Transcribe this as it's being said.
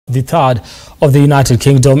III of the United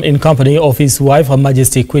Kingdom, in company of his wife, Her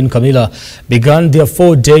Majesty Queen Camilla, began their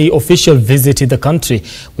 4-day official visit in the country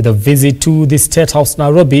with a visit to the State House,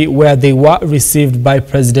 Nairobi, where they were received by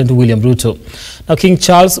President William Ruto. Now, King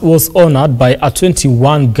Charles was honored by a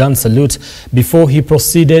 21-gun salute before he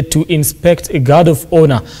proceeded to inspect a guard of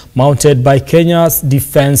honor mounted by Kenya's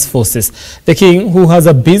Defense Forces. The King, who has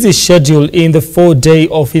a busy schedule in the 4-day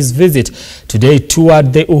of his visit, today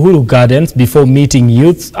toured the Uhuru Gardens before meeting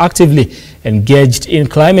youth actively engaged in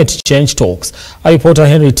climate change talks. Our reporter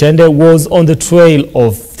Henry Tende was on the trail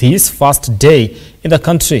of his first day in the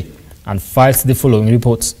country and files the following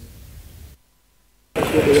reports.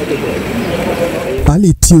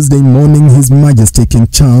 Early Tuesday morning, His Majesty King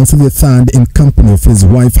Charles III, in company of his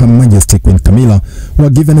wife, Her Majesty Queen Camilla, were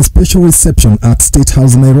given a special reception at State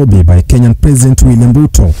House, Nairobi by Kenyan President William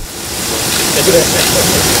Ruto.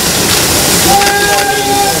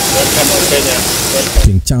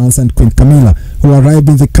 King Charles and Queen Camilla, who arrived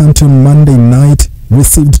in the country on Monday night,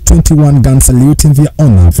 received 21-gun salute in their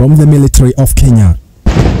honor from the military of Kenya.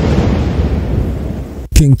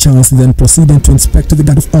 King Charles then proceeded to inspect the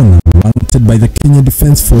guard of honor mounted by the Kenya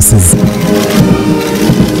Defense Forces.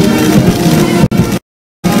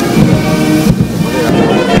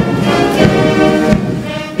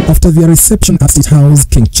 After their reception at State House,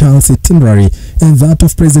 King Charles' itinerary and that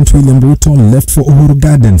of President William Ruto left for Uhuru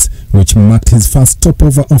Gardens, which marked his first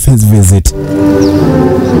stopover of his visit.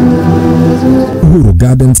 Uhuru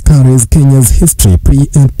Gardens carries Kenya's history pre-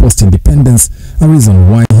 and post-independence, a reason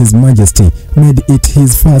why His Majesty made it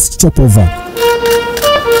his first stopover.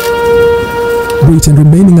 Britain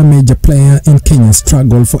remaining a major player in Kenya's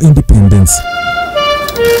struggle for independence.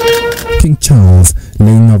 King Charles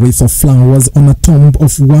laying a wreath of flowers on a tomb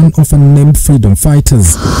of one of unnamed freedom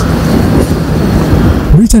fighters.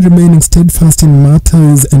 Britain remaining steadfast in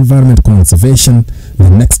matters environment conservation, the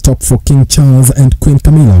next stop for King Charles and Queen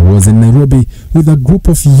Camilla was in Nairobi with a group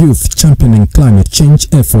of youth championing climate change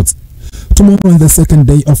efforts. Tomorrow, on the second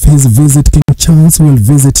day of his visit, King Charles will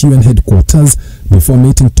visit UN headquarters before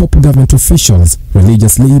meeting top government officials,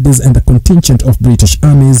 religious leaders and a contingent of British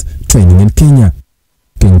armies training in Kenya.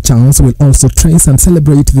 King Charles will also trace and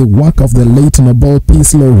celebrate the work of the late Nobel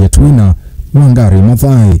Peace Laureate winner, Wangari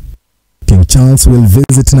Maathai. King Charles will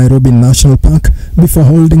visit Nairobi National Park before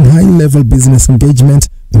holding high-level business engagement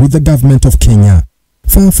with the government of Kenya.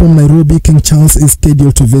 Far from Nairobi, King Charles is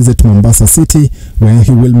scheduled to visit Mombasa City, where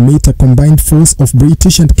he will meet a combined force of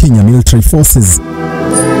British and Kenya military forces.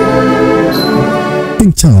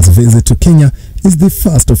 King Charles' visit to Kenya is the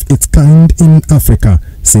first of its kind in Africa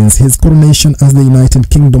since his coronation as the United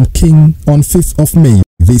Kingdom King on 5th of May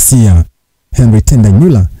this year. Henry Tende,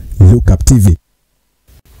 Look Up TV.